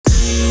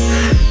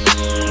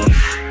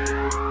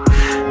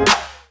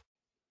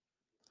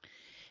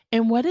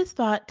In what is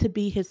thought to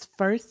be his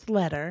first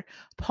letter,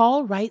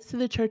 Paul writes to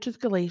the church of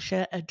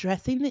Galatia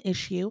addressing the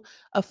issue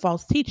of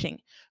false teaching,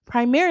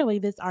 primarily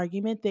this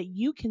argument that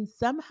you can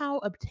somehow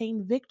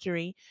obtain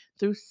victory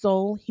through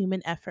sole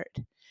human effort.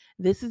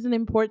 This is an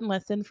important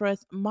lesson for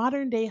us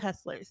modern day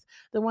hustlers,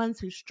 the ones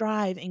who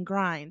strive and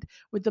grind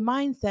with the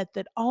mindset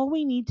that all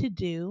we need to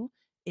do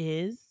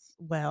is,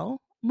 well,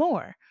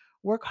 more.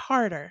 Work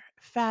harder,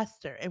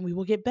 faster, and we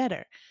will get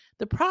better.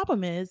 The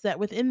problem is that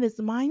within this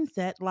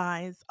mindset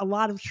lies a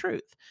lot of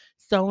truth.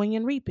 Sowing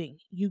and reaping.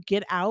 You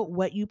get out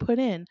what you put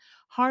in.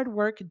 Hard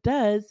work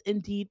does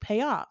indeed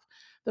pay off.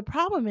 The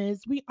problem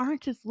is we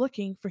aren't just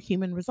looking for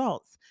human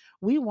results.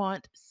 We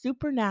want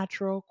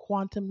supernatural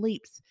quantum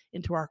leaps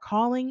into our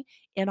calling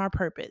and our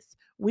purpose.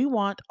 We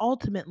want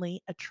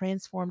ultimately a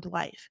transformed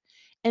life.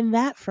 And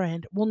that,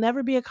 friend, will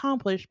never be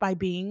accomplished by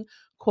being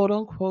quote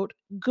unquote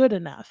good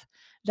enough.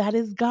 That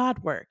is God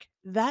work.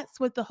 That's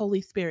what the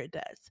Holy Spirit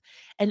does.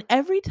 And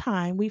every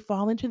time we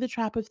fall into the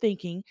trap of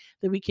thinking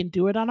that we can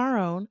do it on our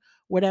own,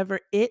 whatever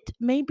it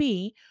may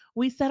be,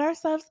 we set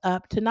ourselves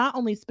up to not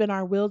only spin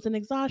our wheels in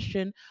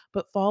exhaustion,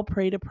 but fall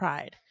prey to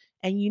pride.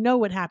 And you know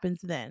what happens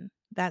then.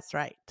 That's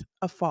right,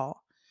 a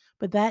fall.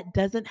 But that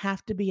doesn't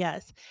have to be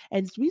us.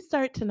 As we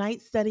start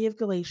tonight's study of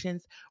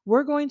Galatians,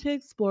 we're going to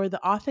explore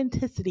the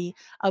authenticity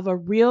of a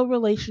real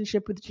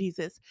relationship with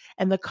Jesus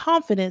and the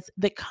confidence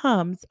that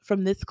comes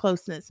from this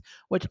closeness,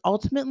 which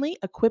ultimately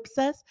equips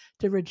us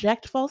to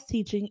reject false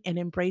teaching and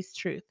embrace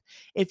truth.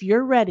 If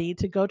you're ready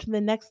to go to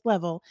the next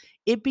level,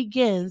 it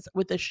begins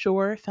with a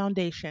sure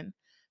foundation.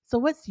 So,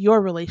 what's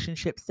your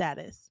relationship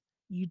status?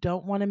 You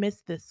don't want to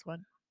miss this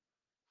one.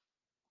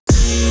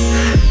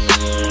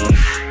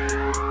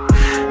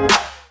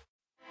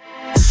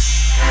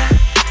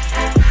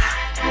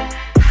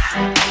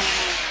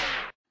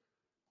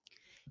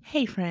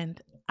 Hey, friend,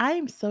 I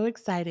am so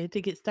excited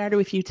to get started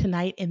with you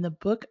tonight in the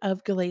book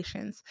of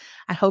Galatians.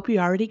 I hope you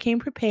already came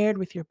prepared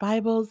with your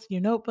Bibles,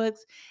 your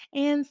notebooks,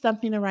 and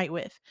something to write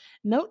with.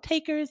 Note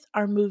takers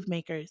are move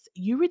makers.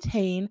 You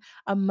retain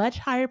a much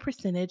higher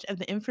percentage of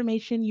the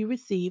information you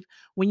receive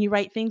when you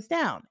write things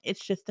down.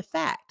 It's just a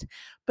fact.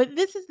 But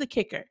this is the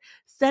kicker: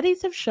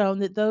 studies have shown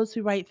that those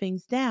who write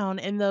things down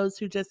and those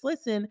who just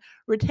listen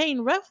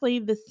retain roughly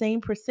the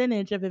same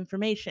percentage of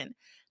information.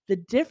 The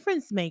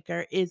difference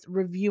maker is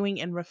reviewing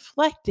and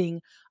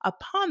reflecting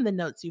upon the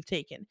notes you've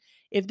taken.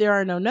 If there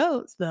are no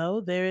notes,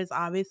 though, there is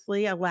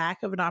obviously a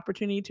lack of an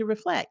opportunity to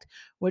reflect,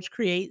 which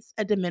creates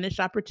a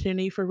diminished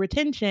opportunity for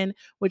retention,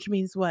 which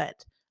means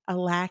what? A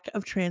lack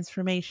of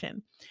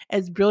transformation.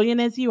 As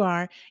brilliant as you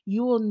are,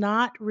 you will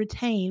not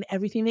retain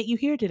everything that you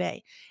hear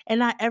today. And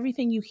not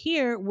everything you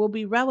hear will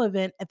be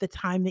relevant at the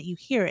time that you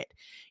hear it.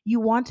 You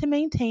want to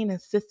maintain a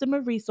system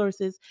of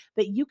resources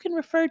that you can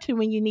refer to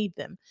when you need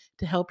them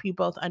to help you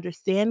both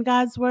understand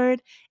God's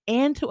word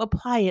and to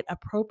apply it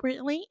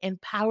appropriately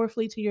and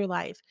powerfully to your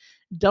life.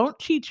 Don't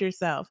cheat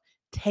yourself.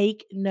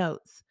 Take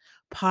notes.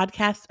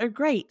 Podcasts are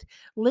great.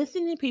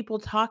 Listening to people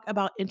talk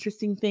about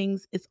interesting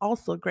things is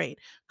also great.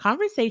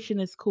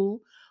 Conversation is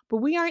cool, but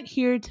we aren't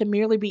here to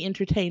merely be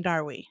entertained,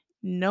 are we?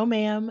 No,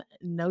 ma'am.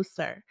 No,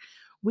 sir.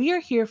 We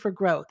are here for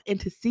growth and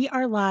to see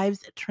our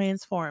lives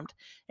transformed.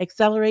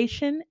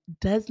 Acceleration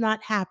does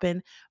not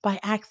happen by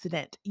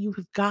accident. You've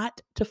got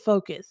to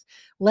focus.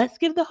 Let's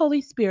give the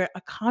Holy Spirit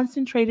a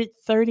concentrated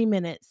 30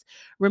 minutes.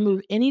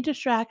 Remove any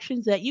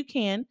distractions that you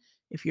can.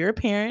 If you're a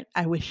parent,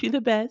 I wish you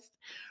the best.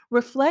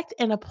 Reflect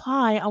and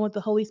apply on what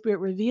the Holy Spirit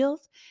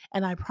reveals,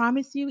 and I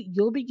promise you,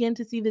 you'll begin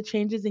to see the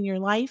changes in your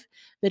life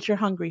that you're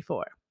hungry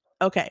for.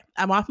 Okay,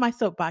 I'm off my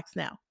soapbox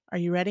now. Are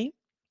you ready?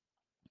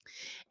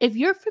 If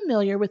you're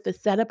familiar with the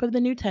setup of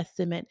the New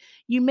Testament,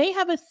 you may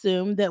have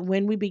assumed that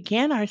when we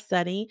began our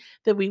study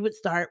that we would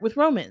start with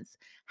Romans.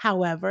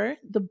 However,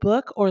 the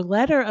book or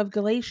letter of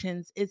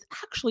Galatians is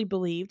actually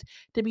believed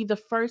to be the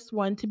first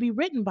one to be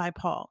written by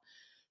Paul.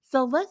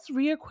 So let's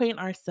reacquaint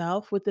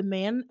ourselves with the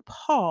man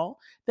Paul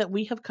that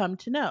we have come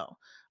to know,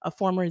 a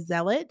former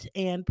zealot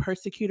and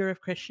persecutor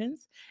of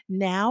Christians,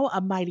 now a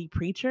mighty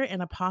preacher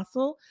and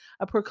apostle,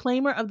 a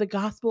proclaimer of the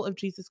gospel of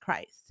Jesus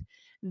Christ.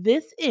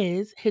 This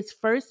is his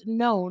first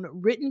known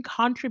written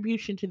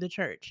contribution to the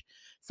church.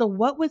 So,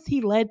 what was he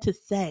led to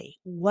say?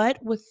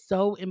 What was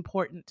so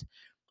important?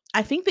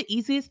 I think the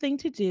easiest thing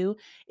to do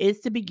is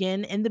to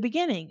begin in the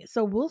beginning.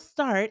 So, we'll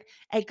start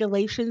at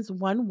Galatians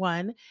 1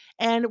 1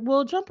 and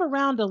we'll jump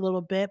around a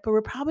little bit, but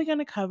we're probably going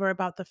to cover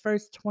about the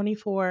first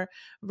 24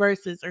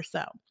 verses or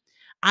so.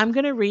 I'm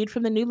going to read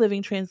from the New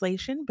Living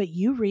Translation, but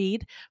you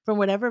read from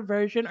whatever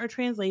version or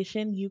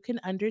translation you can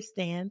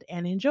understand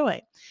and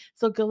enjoy.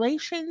 So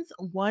Galatians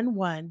 1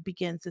 1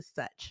 begins as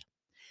such: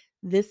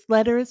 This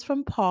letter is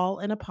from Paul,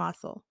 an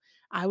apostle.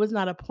 I was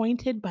not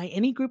appointed by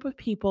any group of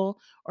people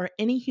or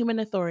any human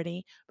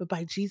authority, but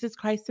by Jesus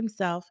Christ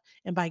himself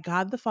and by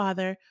God the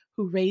Father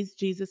who raised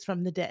Jesus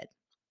from the dead.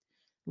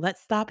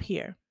 Let's stop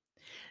here.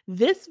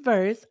 This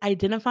verse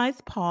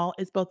identifies Paul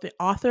as both the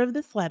author of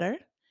this letter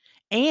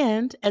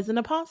and as an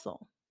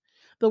apostle.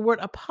 The word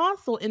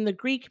apostle in the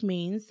Greek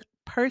means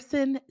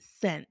person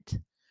sent.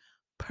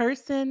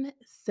 Person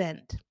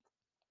sent.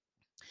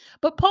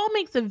 But Paul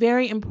makes a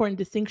very important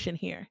distinction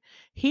here.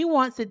 He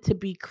wants it to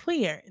be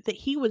clear that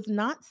he was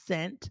not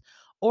sent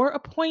or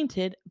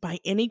appointed by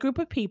any group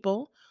of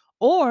people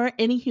or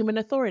any human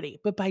authority,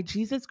 but by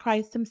Jesus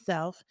Christ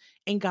himself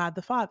and God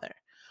the Father.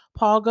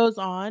 Paul goes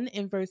on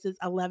in verses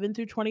 11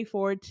 through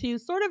 24 to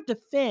sort of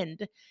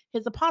defend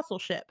his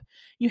apostleship.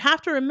 You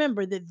have to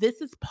remember that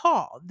this is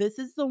Paul. This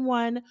is the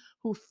one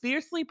who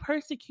fiercely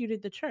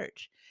persecuted the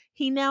church.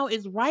 He now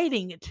is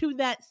writing to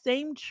that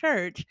same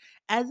church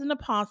as an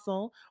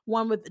apostle,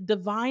 one with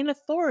divine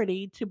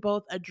authority to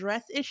both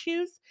address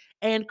issues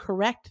and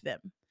correct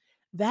them.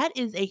 That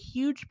is a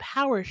huge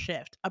power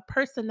shift, a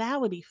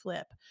personality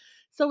flip.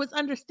 So it's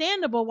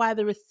understandable why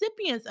the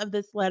recipients of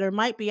this letter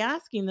might be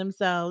asking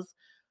themselves,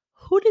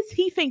 who does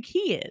he think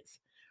he is?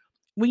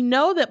 We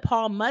know that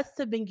Paul must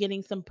have been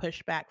getting some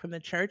pushback from the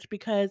church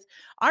because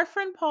our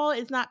friend Paul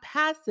is not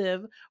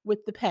passive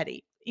with the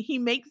petty. He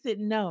makes it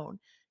known.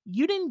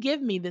 You didn't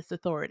give me this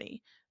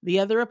authority. The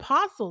other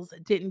apostles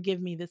didn't give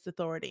me this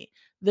authority.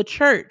 The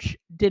church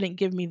didn't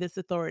give me this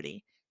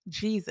authority.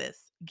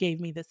 Jesus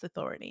gave me this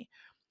authority.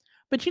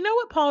 But you know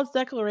what Paul's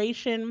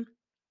declaration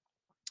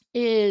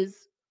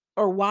is,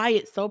 or why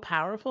it's so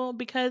powerful?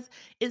 Because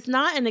it's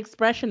not an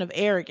expression of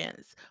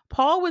arrogance.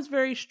 Paul was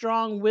very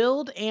strong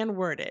willed and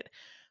worded.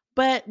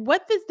 But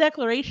what this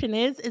declaration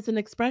is an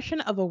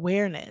expression of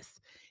awareness.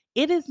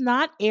 It is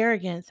not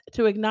arrogance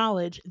to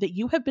acknowledge that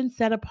you have been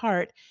set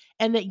apart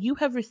and that you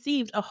have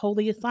received a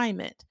holy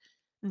assignment.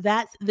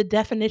 That's the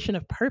definition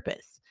of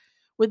purpose.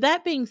 With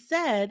that being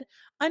said,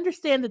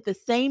 understand that the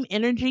same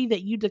energy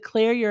that you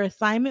declare your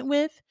assignment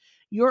with,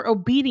 your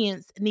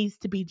obedience needs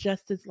to be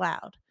just as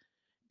loud.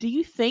 Do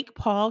you think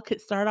Paul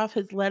could start off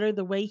his letter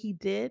the way he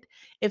did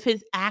if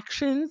his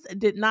actions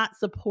did not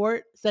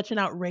support such an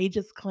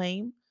outrageous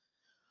claim?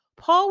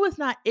 Paul was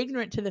not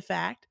ignorant to the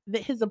fact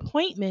that his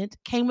appointment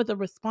came with a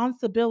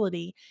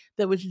responsibility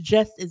that was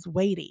just as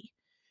weighty.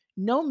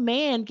 No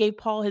man gave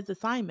Paul his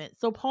assignment,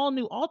 so Paul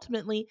knew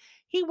ultimately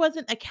he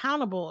wasn't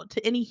accountable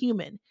to any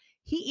human.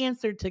 He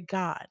answered to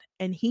God,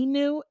 and he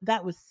knew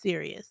that was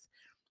serious.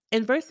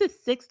 In verses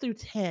 6 through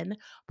 10,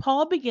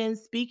 Paul begins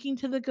speaking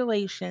to the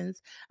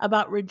Galatians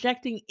about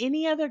rejecting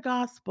any other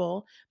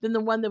gospel than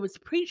the one that was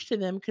preached to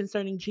them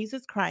concerning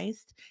Jesus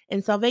Christ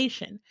and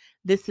salvation.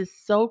 This is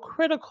so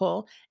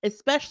critical,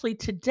 especially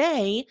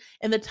today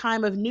in the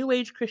time of New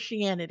Age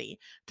Christianity,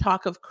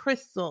 talk of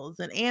crystals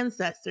and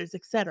ancestors,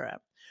 etc.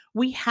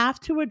 We have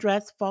to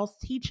address false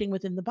teaching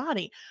within the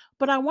body.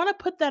 But I want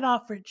to put that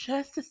off for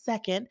just a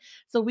second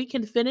so we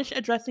can finish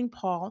addressing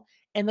Paul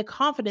and the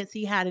confidence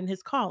he had in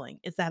his calling.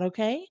 Is that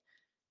okay?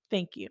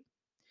 Thank you.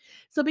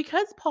 So,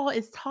 because Paul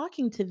is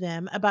talking to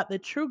them about the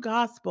true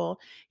gospel,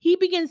 he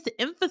begins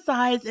to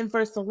emphasize in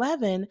verse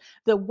 11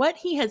 that what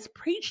he has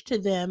preached to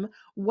them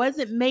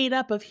wasn't made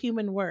up of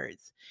human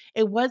words.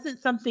 It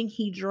wasn't something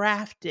he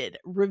drafted,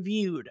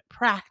 reviewed,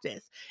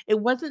 practiced. It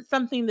wasn't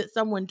something that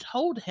someone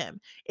told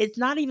him. It's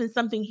not even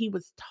something he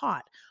was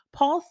taught.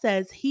 Paul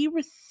says he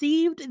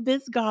received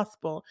this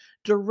gospel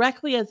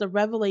directly as a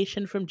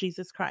revelation from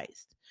Jesus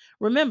Christ.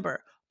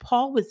 Remember,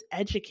 Paul was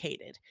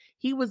educated.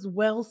 He was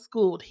well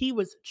schooled. He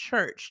was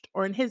churched,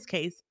 or in his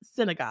case,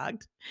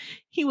 synagogued.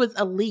 He was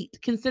elite,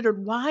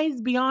 considered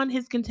wise beyond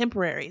his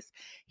contemporaries.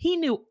 He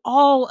knew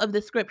all of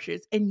the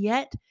scriptures, and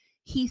yet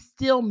he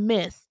still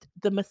missed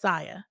the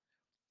Messiah.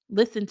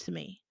 Listen to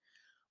me.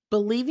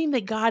 Believing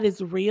that God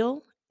is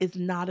real is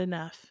not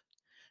enough.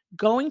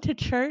 Going to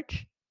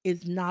church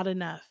is not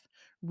enough.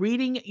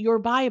 Reading your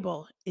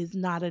Bible is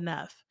not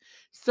enough.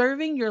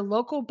 Serving your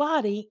local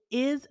body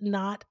is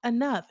not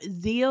enough.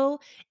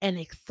 Zeal and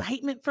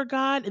excitement for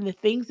God and the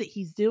things that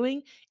He's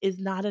doing is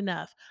not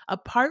enough.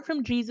 Apart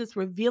from Jesus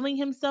revealing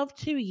Himself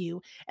to you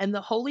and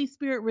the Holy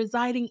Spirit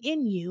residing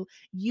in you,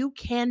 you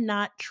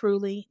cannot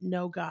truly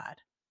know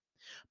God.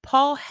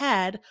 Paul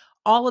had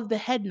all of the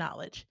head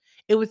knowledge.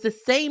 It was the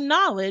same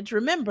knowledge,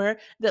 remember,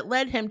 that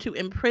led him to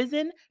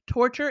imprison,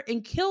 torture,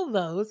 and kill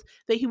those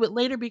that he would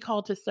later be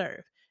called to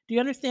serve. Do you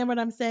understand what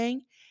I'm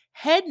saying?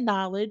 Head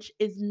knowledge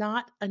is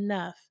not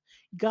enough.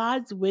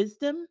 God's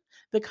wisdom,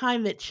 the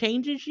kind that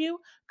changes you,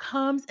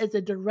 comes as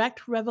a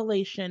direct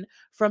revelation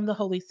from the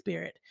Holy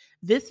Spirit.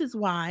 This is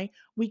why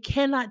we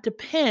cannot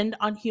depend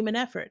on human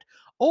effort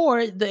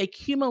or the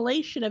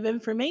accumulation of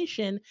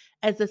information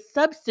as a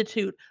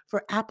substitute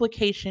for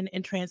application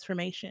and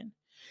transformation.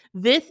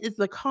 This is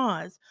the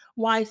cause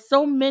why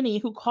so many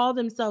who call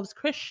themselves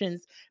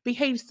Christians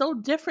behave so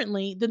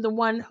differently than the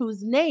one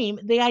whose name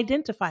they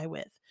identify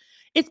with.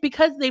 It's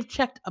because they've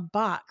checked a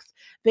box.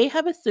 They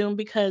have assumed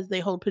because they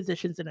hold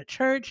positions in a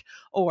church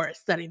or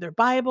study their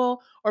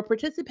Bible or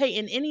participate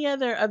in any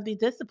other of the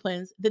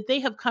disciplines that they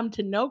have come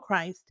to know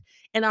Christ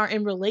and are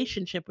in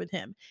relationship with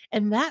Him.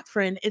 And that,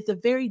 friend, is a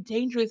very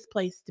dangerous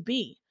place to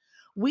be.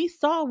 We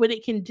saw what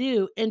it can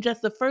do in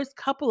just the first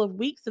couple of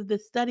weeks of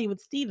this study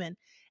with Stephen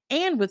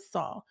and with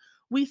Saul.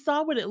 We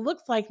saw what it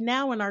looks like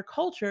now in our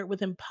culture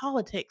within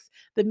politics,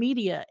 the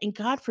media, and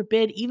God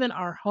forbid, even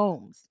our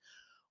homes.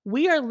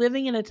 We are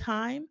living in a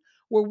time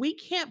where we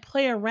can't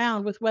play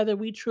around with whether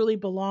we truly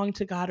belong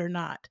to God or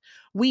not.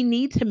 We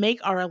need to make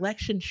our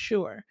election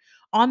sure.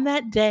 On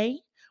that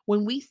day,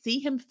 when we see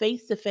Him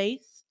face to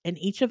face, and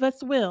each of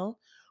us will,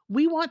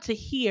 we want to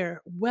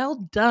hear,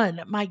 "Well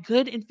done, my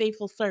good and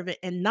faithful servant,"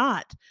 and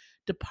not,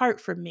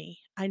 "Depart from me,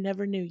 I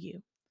never knew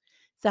you."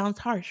 Sounds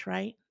harsh,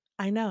 right?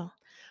 I know.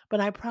 But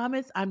I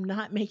promise I'm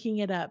not making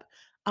it up.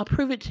 I'll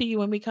prove it to you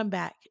when we come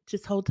back.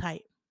 Just hold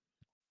tight.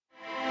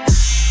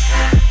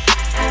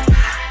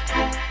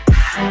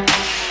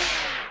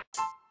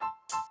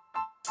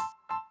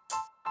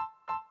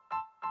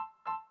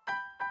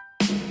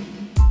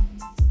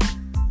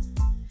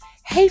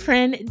 Hey,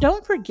 friend,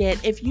 don't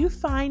forget if you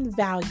find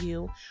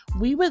value,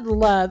 we would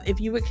love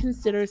if you would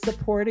consider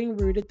supporting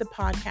Rooted the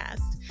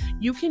podcast.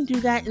 You can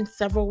do that in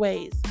several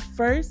ways.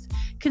 First,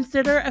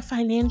 consider a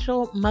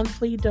financial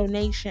monthly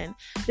donation.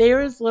 They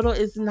are as little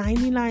as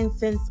 99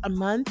 cents a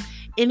month.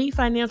 Any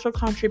financial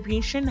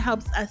contribution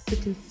helps us to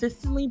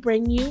consistently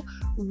bring you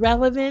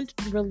relevant,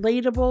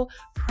 relatable,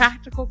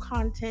 practical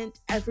content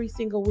every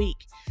single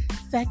week.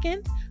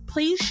 Second,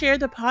 please share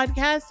the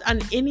podcast on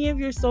any of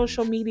your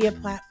social media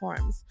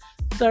platforms.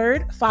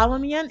 Third, follow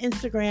me on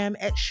Instagram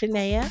at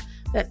Shania,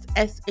 that's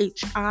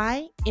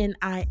SHINIA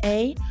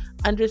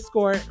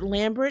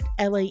 _Lambert,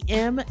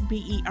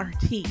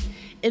 LAMBERT.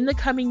 In the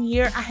coming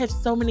year, I have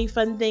so many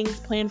fun things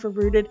planned for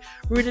Rooted.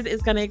 Rooted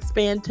is going to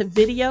expand to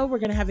video. We're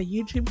going to have a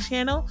YouTube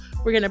channel.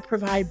 We're going to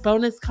provide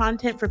bonus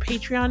content for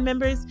Patreon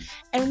members,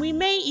 and we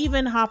may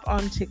even hop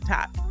on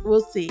TikTok.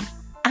 We'll see.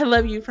 I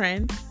love you,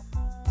 friend.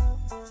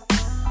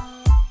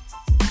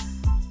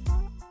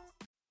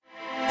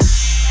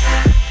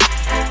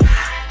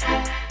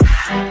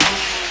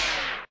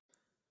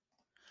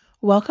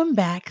 Welcome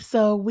back.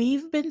 So,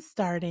 we've been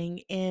starting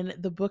in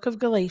the book of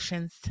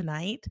Galatians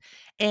tonight,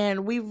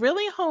 and we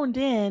really honed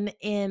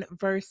in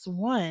verse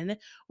 1,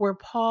 where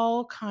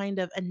Paul kind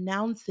of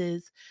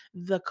announces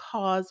the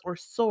cause or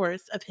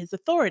source of his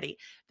authority.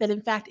 That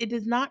in fact, it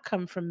does not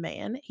come from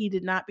man. He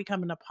did not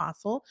become an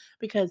apostle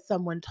because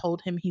someone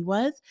told him he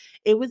was.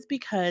 It was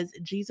because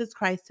Jesus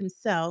Christ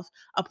himself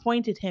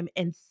appointed him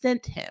and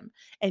sent him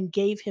and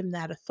gave him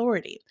that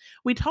authority.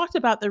 We talked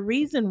about the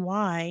reason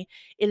why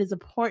it is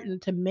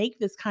important to make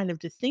this kind of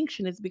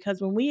distinction is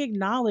because when we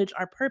acknowledge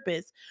our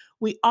purpose,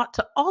 we ought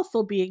to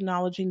also be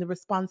acknowledging the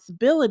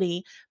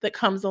responsibility that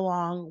comes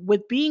along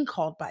with being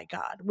called by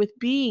God, with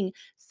being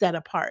set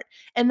apart.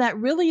 And that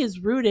really is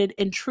rooted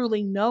in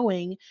truly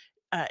knowing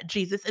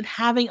Jesus and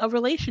having a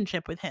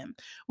relationship with him.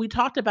 We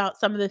talked about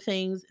some of the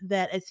things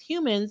that as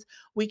humans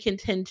we can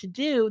tend to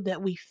do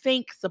that we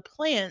think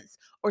supplants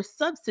or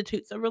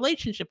substitutes a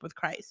relationship with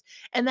Christ.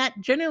 And that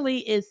generally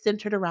is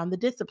centered around the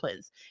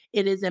disciplines.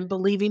 It is in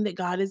believing that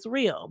God is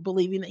real,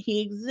 believing that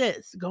he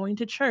exists, going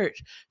to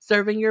church,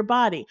 serving your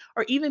body,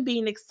 or even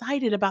being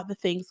excited about the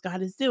things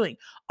God is doing.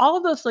 All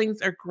of those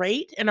things are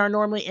great and are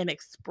normally an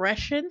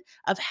expression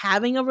of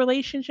having a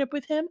relationship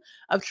with him,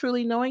 of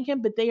truly knowing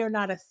him, but they are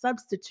not a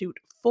substitute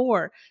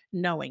for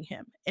knowing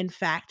him. In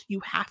fact, you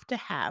have to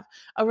have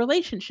a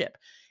relationship.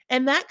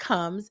 And that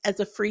comes as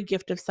a free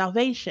gift of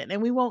salvation.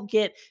 And we won't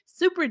get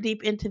super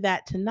deep into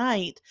that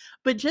tonight,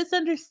 but just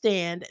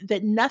understand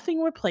that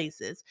nothing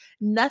replaces,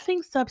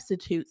 nothing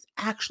substitutes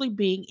actually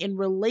being in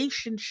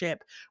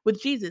relationship with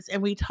Jesus.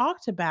 And we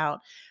talked about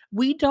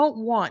we don't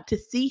want to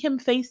see him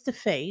face to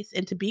face.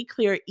 And to be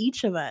clear,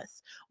 each of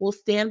us will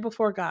stand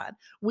before God.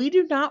 We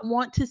do not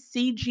want to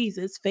see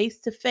Jesus face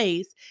to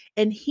face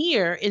and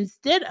hear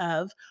instead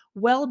of,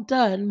 "Well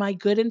done, my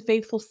good and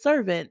faithful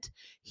servant,"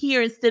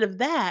 hear instead of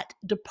that,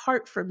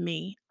 "Depart from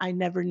me, I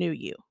never knew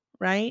you."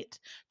 Right?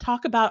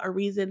 Talk about a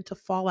reason to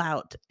fall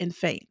out and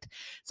faint.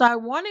 So I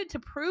wanted to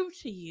prove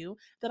to you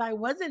that I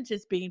wasn't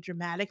just being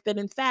dramatic, that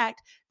in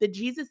fact, the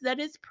Jesus that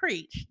is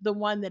preached, the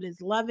one that is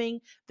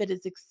loving, that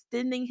is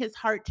extending his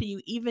heart to you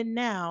even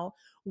now,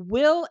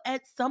 will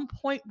at some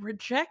point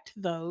reject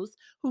those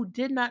who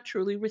did not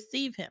truly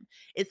receive him.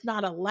 It's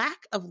not a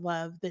lack of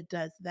love that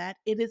does that.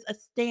 It is a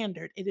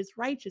standard. It is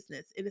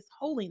righteousness. It is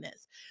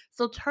holiness.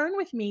 So turn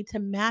with me to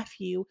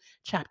Matthew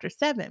chapter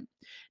 7.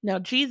 Now,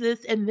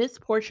 Jesus in this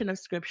portion of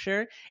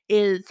scripture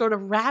is sort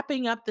of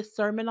wrapping up the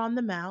Sermon on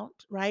the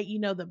Mount, right? You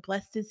know, the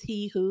blessed is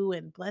he who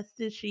and blessed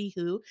is she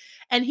who.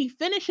 And he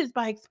finishes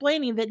by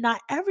explaining that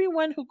not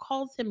everyone who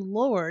calls him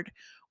Lord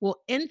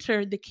will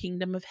enter the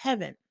kingdom of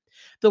heaven.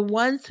 The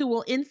ones who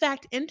will, in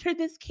fact, enter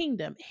this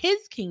kingdom,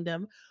 his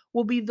kingdom,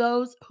 will be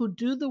those who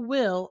do the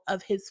will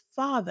of his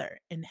Father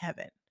in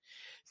heaven.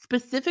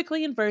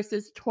 Specifically in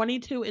verses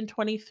 22 and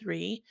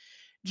 23,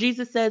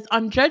 Jesus says,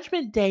 "On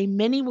judgment day,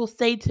 many will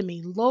say to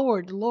me,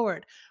 'Lord,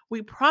 Lord,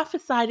 we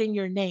prophesied in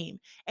your name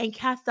and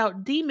cast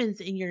out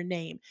demons in your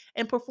name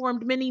and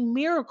performed many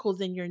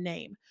miracles in your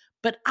name.'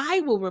 But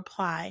I will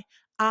reply,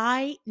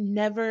 'I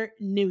never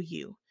knew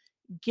you.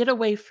 Get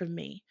away from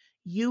me,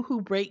 you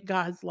who break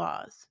God's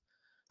laws.'"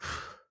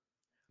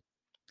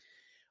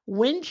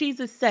 When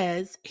Jesus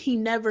says he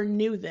never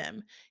knew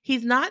them,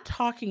 he's not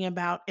talking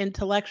about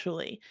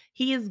intellectually.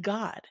 He is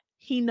God.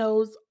 He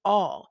knows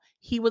all.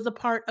 He was a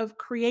part of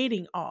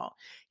creating all.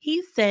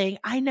 He's saying,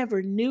 I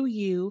never knew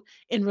you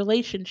in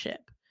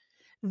relationship.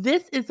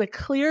 This is a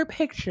clear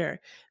picture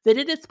that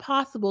it is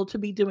possible to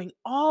be doing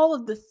all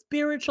of the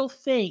spiritual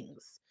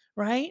things,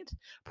 right?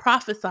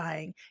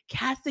 Prophesying,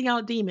 casting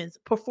out demons,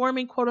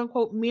 performing quote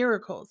unquote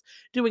miracles,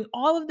 doing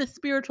all of the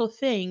spiritual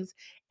things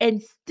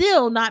and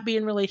still not be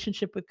in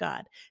relationship with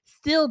God,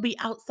 still be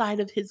outside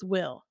of his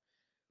will.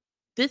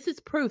 This is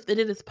proof that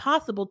it is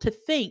possible to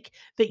think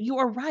that you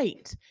are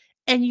right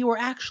and you are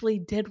actually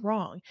dead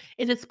wrong.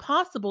 It is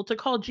possible to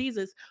call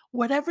Jesus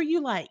whatever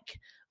you like,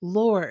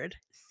 Lord,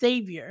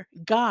 Savior,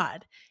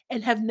 God,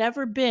 and have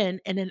never been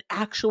in an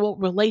actual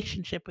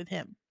relationship with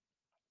him.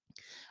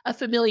 A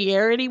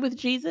familiarity with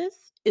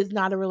Jesus is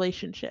not a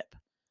relationship.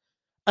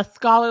 A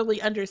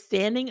scholarly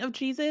understanding of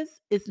Jesus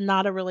is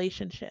not a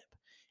relationship.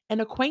 An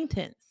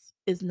acquaintance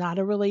is not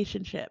a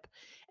relationship.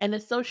 An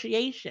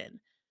association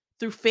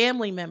through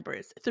family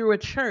members, through a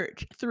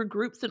church, through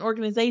groups and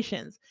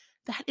organizations,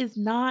 that is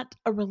not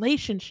a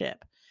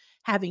relationship.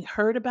 Having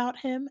heard about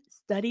him,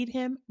 studied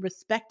him,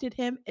 respected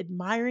him,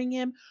 admiring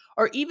him,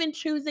 or even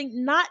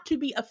choosing not to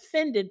be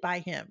offended by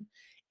him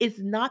is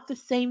not the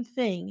same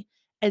thing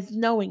as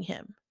knowing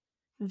him.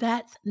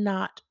 That's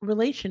not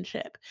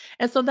relationship.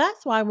 And so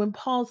that's why when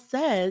Paul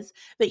says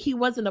that he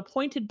wasn't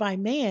appointed by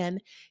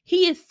man,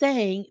 he is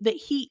saying that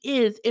he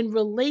is in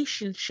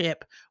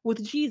relationship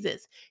with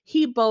Jesus.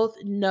 He both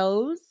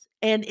knows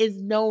and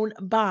is known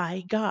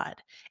by God.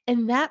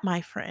 And that,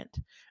 my friend,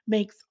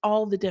 makes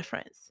all the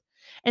difference.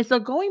 And so,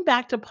 going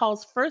back to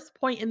Paul's first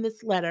point in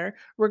this letter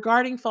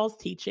regarding false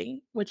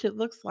teaching, which it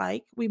looks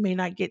like we may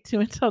not get to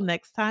until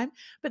next time,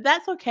 but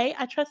that's okay.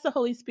 I trust the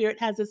Holy Spirit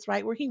has us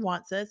right where he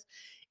wants us.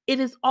 It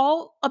is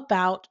all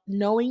about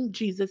knowing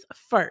Jesus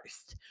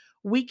first.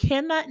 We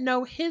cannot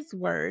know his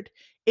word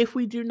if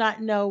we do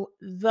not know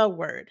the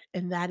word,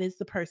 and that is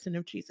the person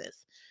of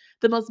Jesus.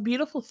 The most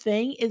beautiful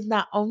thing is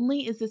not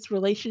only is this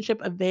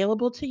relationship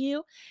available to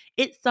you,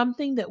 it's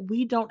something that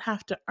we don't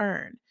have to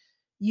earn.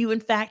 You,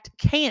 in fact,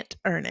 can't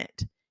earn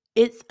it.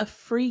 It's a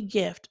free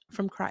gift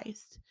from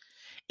Christ.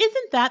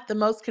 Isn't that the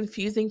most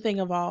confusing thing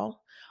of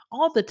all?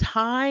 All the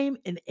time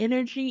and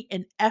energy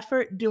and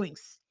effort doing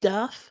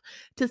stuff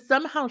to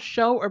somehow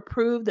show or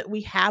prove that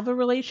we have a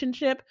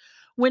relationship,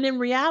 when in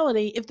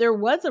reality, if there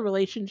was a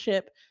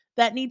relationship,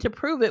 that need to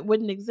prove it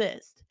wouldn't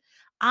exist.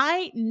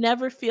 I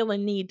never feel a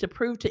need to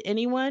prove to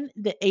anyone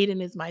that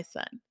Aiden is my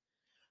son.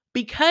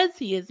 Because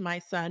he is my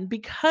son,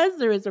 because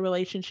there is a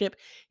relationship,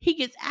 he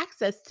gets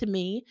access to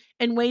me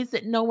in ways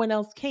that no one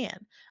else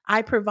can.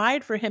 I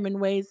provide for him in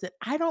ways that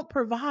I don't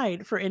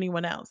provide for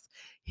anyone else.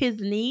 His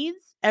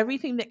needs,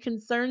 everything that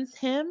concerns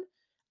him,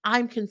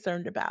 I'm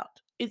concerned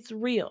about. It's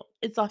real,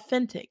 it's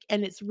authentic,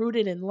 and it's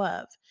rooted in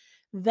love.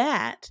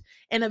 That,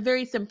 in a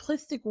very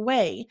simplistic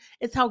way,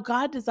 is how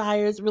God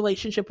desires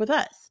relationship with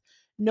us.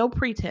 No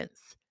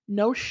pretense,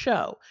 no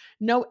show,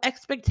 no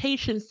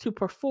expectations to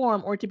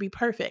perform or to be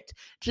perfect,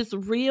 just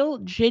real,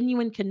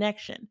 genuine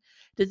connection.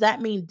 Does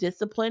that mean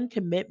discipline,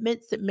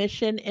 commitment,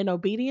 submission, and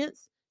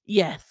obedience?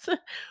 Yes.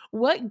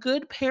 What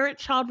good parent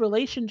child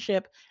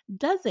relationship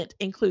doesn't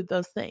include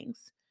those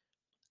things?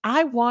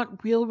 I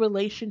want real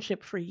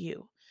relationship for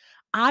you.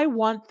 I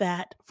want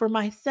that for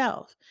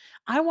myself.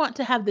 I want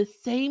to have the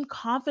same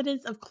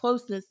confidence of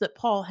closeness that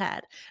Paul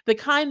had, the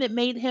kind that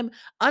made him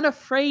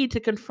unafraid to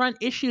confront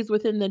issues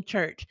within the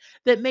church,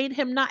 that made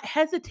him not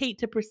hesitate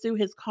to pursue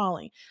his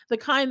calling, the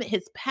kind that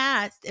his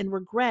past and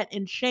regret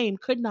and shame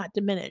could not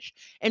diminish.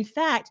 In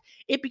fact,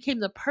 it became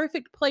the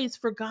perfect place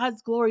for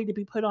God's glory to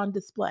be put on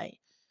display.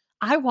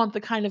 I want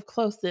the kind of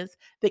closeness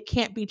that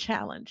can't be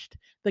challenged,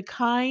 the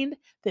kind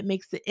that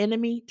makes the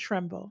enemy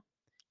tremble.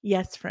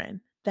 Yes, friend,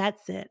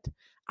 that's it.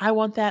 I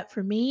want that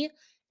for me,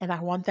 and I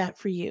want that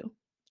for you.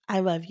 I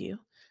love you.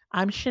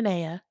 I'm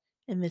Shania,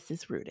 and this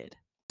is Rooted.